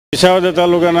વિસાવદર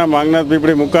તાલુકાના માંગનાથ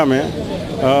પીપળી મુકામે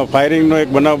ફાયરિંગનો એક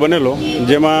બનાવ બનેલો,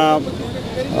 જેમાં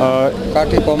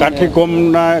કાઠી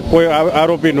કોમના કોઈ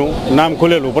આરોપીનું નામ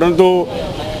ખુલેલું, પરંતુ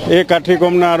એ કાઠી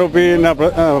કોમના આરોપીના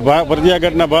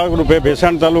પ્રત્યાઘાતના ભાગરૂપે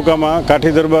ભેસાણ તાલુકામાં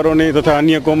કાઠી દરબારોની તથા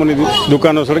અન્ય કોમોની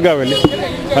દુકાનો સળગાવેલી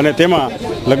અને તેમાં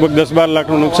લગભગ 10-12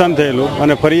 લાખનું નુકસાન થયેલું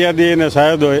અને ફરિયાદી અને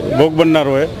સાયદોએ ભોગ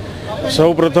બનનારોએ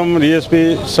સૌ પ્રથમ ડીએસપી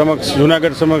સમક્ષ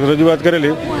જૂનાગઢ સમક્ષ રજૂઆત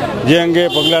કરેલી, જે અંગે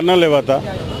પગલાં ન લેવાતા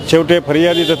છેવટે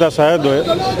ફરિયાદી તથા સાયદોએ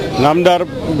નામદાર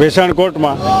ભેસાણ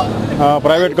કોર્ટમાં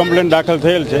પ્રાઇવેટ કમ્પ્લેન દાખલ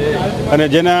થયેલ છે અને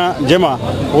જેમાં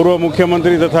પૂર્વ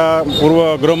મુખ્યમંત્રી તથા પૂર્વ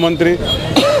ગૃહમંત્રી,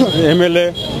 એમએલએ,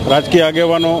 રાજકીય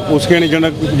આગેવાનો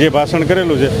ઉશ્કેરણીજનક જે ભાષણ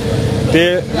કરેલું છે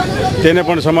તેને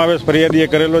પણ સમાવેશ ફરિયાદીએ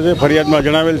કરેલો છે, ફરિયાદમાં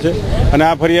જણાવેલ છે અને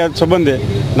આ ફરિયાદ સંબંધે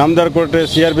નામદાર કોર્ટે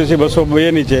CRPC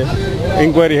 202 નીચે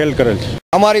ઇન્કવાયરી હેલ્ડ કરેલ છે।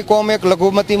 અમારી કોમ એક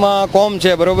લઘુમતીમાં કોમ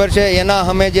છે, બરોબર છે। એના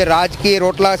અમે જે રાજકીય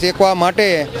રોટલા શેકવા માટે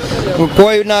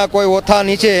કોઈના કોઈ ઓથા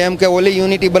નીચે એમ કે ઓલી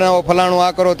યુનિટી બનાવો, ફલાણું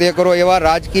આ કરો તે કરો, એવા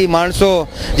રાજકીય માણસો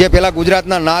જે પેલા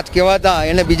ગુજરાતના નાચ કહેવાતા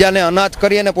એને બીજાને અનાથ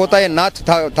કરી અને પોતાએ નાચ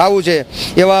થવું છે,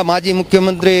 એવા માજી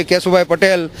મુખ્યમંત્રી કેશુભાઈ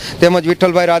પટેલ તેમજ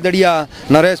વિઠ્ઠલભાઈ રાદડિયા,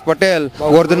 નરેશ પટેલ,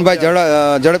 ગોરધનભાઈ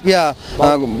ઝડપિયા,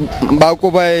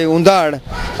 બાવકુભાઈ ઉંધાડ,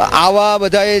 આવા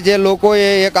બધાએ જે લોકોએ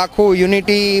એક આખું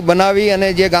યુનિટી બનાવી અને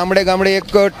જે ગામડે ગામડે એક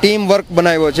ટીમ વર્ક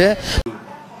બનાવ્યો છે।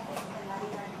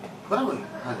 બરાબર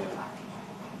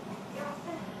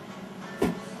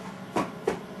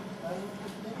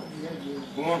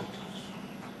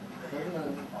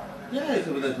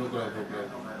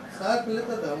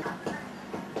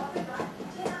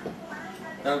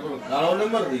કાળો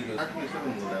નંબર થઈ ગયો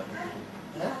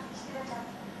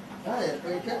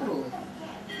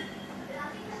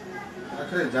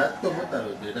આખરે જાત તો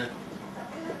બતાવ્યો છે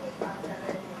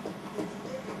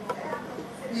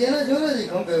એના જોડે જ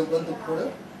ખંભે બંદૂક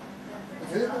ફોડ્યો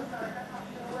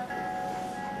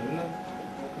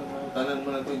તાને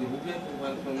મને તો ઉભી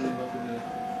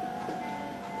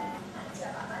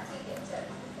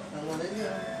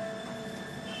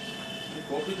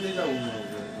કોફી લઈ જાઉં